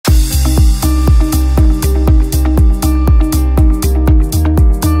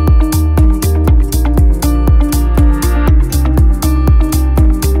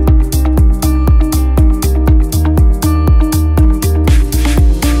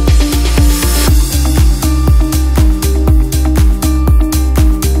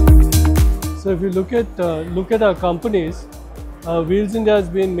So if you look at our companies, Wheels India has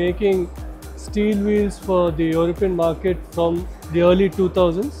been making steel wheels for the European market from the early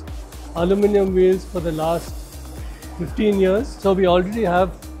 2000s, aluminum wheels for the last 15 years. So we already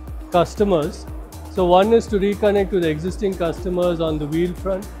have customers. So one is to reconnect with the existing customers on the wheel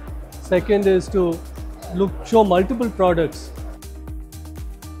front. Second is to show multiple products.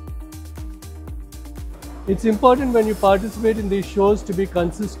 It's important when you participate in these shows to be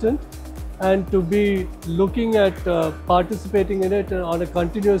consistent and to be looking at participating in it on a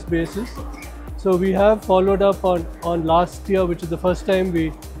continuous basis. So we have followed up on last year, which is the first time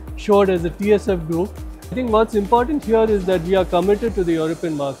we showed as a TSF group. I think what's important here is that we are committed to the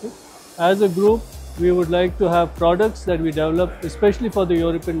European market. As a group, we would like to have products that we develop, especially for the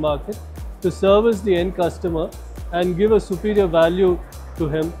European market, to service the end customer and give a superior value to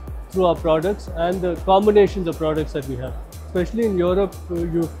him through our products and the combinations of products that we have. Especially in Europe,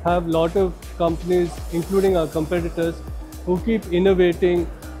 you have a lot of companies, including our competitors, who keep innovating.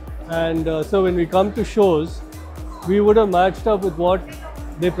 And so when we come to shows, we would have matched up with what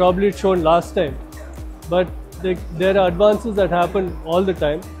they probably had shown last time. But there are advances that happen all the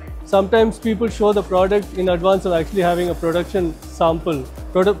time. Sometimes people show the product in advance of actually having a production sample,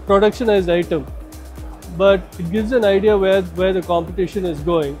 productionized item. But it gives an idea where the competition is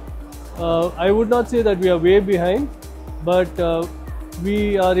going. I would not say that we are way behind, but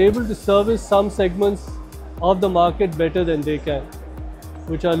we are able to service some segments of the market better than they can,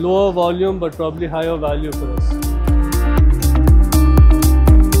 which are lower volume but probably higher value for us.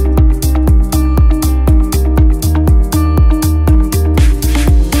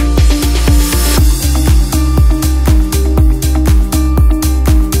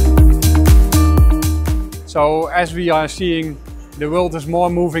 So as we are seeing, the world is more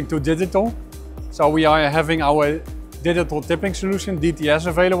moving to digital. So we are having our digital tipping solution, DTS,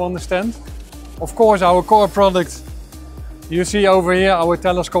 available on the stand. Of course, our core product, you see over here, our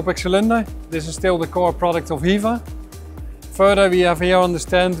telescopic cylinder. This is still the core product of Hiva. Further, we have here on the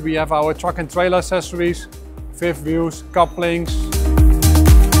stand, we have our truck and trailer accessories, fifth wheels, couplings.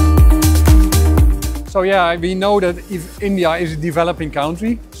 So yeah, we know that if India is a developing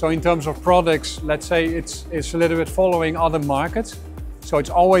country, so in terms of products, let's say it's a little bit following other markets. So it's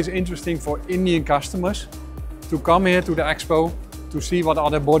always interesting for Indian customers to come here to the expo, to see what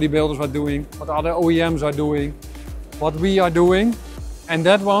other bodybuilders are doing, what other OEMs are doing, what we are doing. And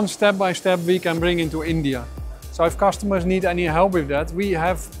that one, step by step, we can bring into India. So if customers need any help with that, we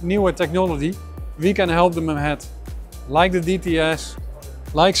have newer technology, we can help them ahead. Like the DTS,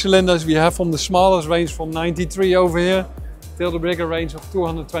 like cylinders, we have from the smallest range from 93 over here till the bigger range of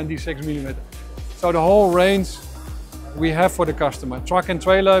 226 mm. So the whole range we have for the customer. Truck and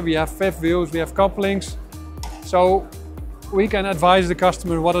trailer, we have fifth wheels, we have couplings. So we can advise the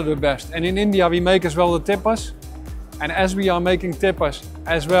customer what are the best. And in India we make as well the tippers. And as we are making tippers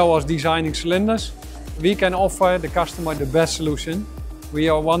as well as designing cylinders, we can offer the customer the best solution. We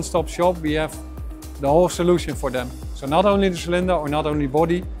are a one-stop shop, we have the whole solution for them. So not only the cylinder or not only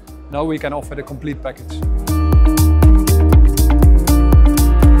body, now we can offer the complete package.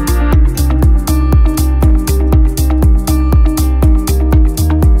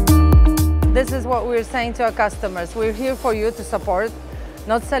 This is what we're saying to our customers. We're here for you to support,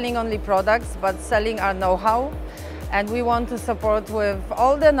 not selling only products, but selling our know-how. And we want to support with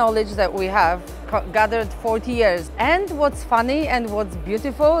all the knowledge that we have gathered 40 years. And what's funny and what's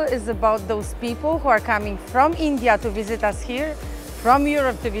beautiful is about those people who are coming from India to visit us here, from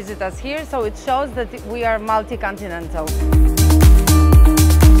Europe to visit us here. So it shows that we are multi-continental.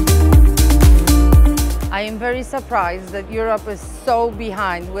 I am very surprised that Europe is so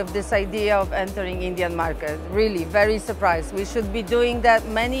behind with this idea of entering Indian market. Really, very surprised. We should be doing that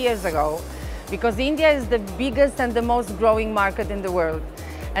many years ago, because India is the biggest and the most growing market in the world.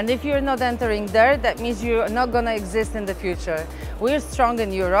 And if you're not entering there, that means you're not going to exist in the future. We're strong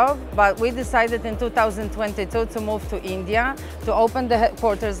in Europe, but we decided in 2022 to move to India, to open the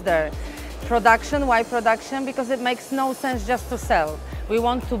headquarters there. Production, why production? Because it makes no sense just to sell. We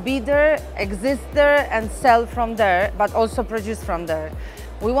want to be there, exist there, and sell from there, but also produce from there.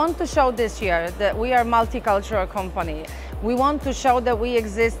 We want to show this year that we are a multicultural company. We want to show that we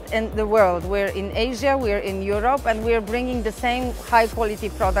exist in the world. We're in Asia, we're in Europe, and we're bringing the same high-quality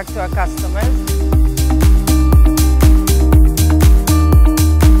product to our customers.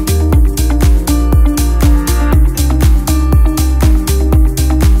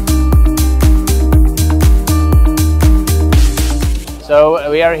 So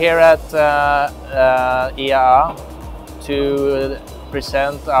we are here at IAA to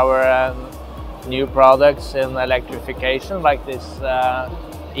present our new products in electrification, like this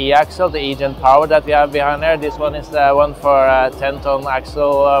e-axle, the e-gen power that we have behind there. This one is the one for 10-ton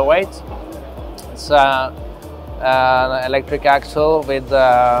axle weight. It's an electric axle with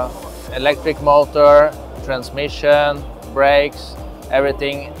electric motor, transmission, brakes,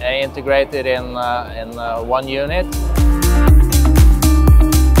 everything integrated in one unit.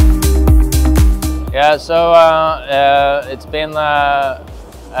 Yeah, so it's been a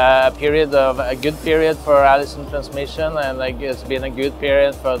good period for Allison Transmission, and it's been a good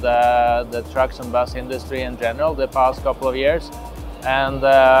period for the trucks and bus industry in general the past couple of years. And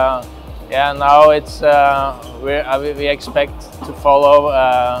yeah, now it's we expect to follow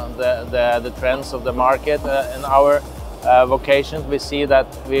the trends of the market. In our vocations, we see that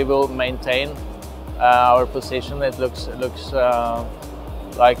we will maintain our position. It looks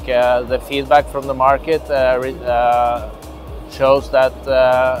like the feedback from the market shows that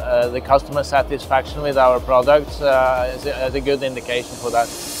the customer satisfaction with our products is a good indication for that.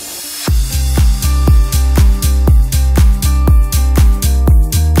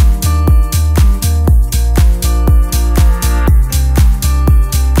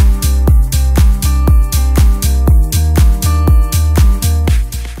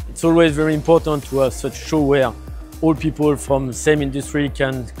 It's always very important to have such a show where all people from the same industry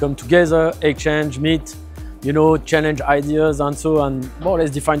can come together, exchange, meet, you know, challenge ideas and so on, more or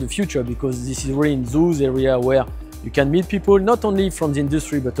less define the future, because this is really in those areas where you can meet people not only from the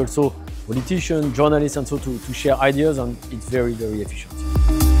industry but also politicians, journalists and so to share ideas, and it's very, very efficient.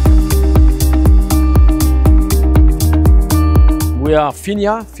 We are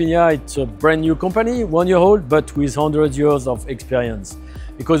Finia. Finia, it's a brand new company, 1 year old, but with 100 years of experience.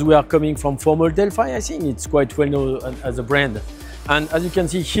 Because we are coming from former Delphi, I think it's quite well known as a brand. And as you can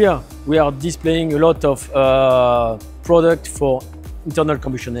see here, we are displaying a lot of product for internal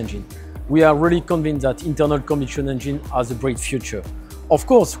combustion engine. We are really convinced that internal combustion engine has a great future. Of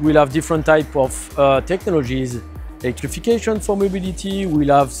course, we'll have different type of technologies, electrification for mobility,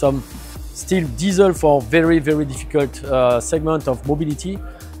 we'll have some still diesel for very, very difficult segment of mobility.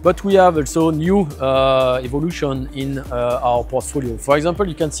 But we have also new evolution in our portfolio. For example,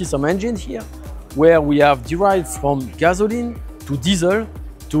 you can see some engines here where we have derived from gasoline to diesel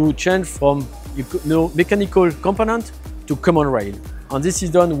to change from mechanical component to common rail. And this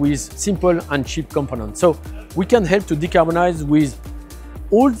is done with simple and cheap components. So we can help to decarbonize with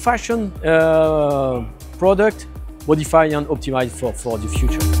old-fashioned product, modify and optimize for the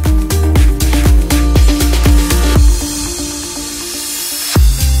future.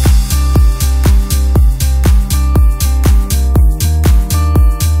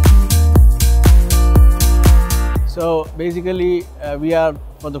 So basically we are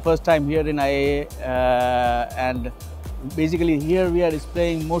for the first time here in IAA and basically here we are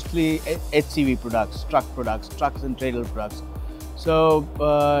displaying mostly HCV products, trucks and trailer products. So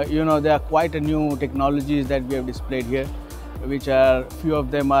you know, there are quite a new technologies that we have displayed here, which are few of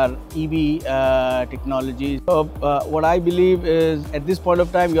them are EV technologies. So what I believe is at this point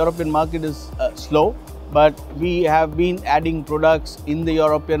of time European market is slow. But we have been adding products in the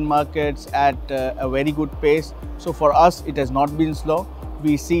European markets at a very good pace. So for us, it has not been slow.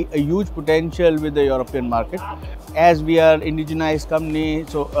 We see a huge potential with the European market. As we are indigenized company,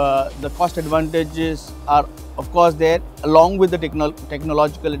 so the cost advantages are of course there, along with the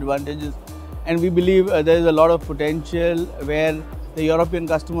technological advantages. And we believe there is a lot of potential where the European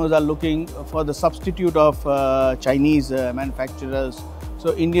customers are looking for the substitute of Chinese manufacturers.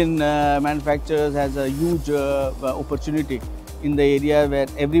 So Indian manufacturers has a huge opportunity in the area where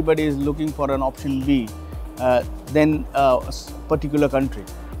everybody is looking for an option B than a particular country.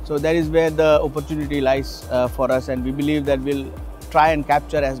 So that is where the opportunity lies for us, and we believe that we'll try and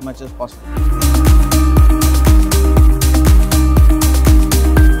capture as much as possible.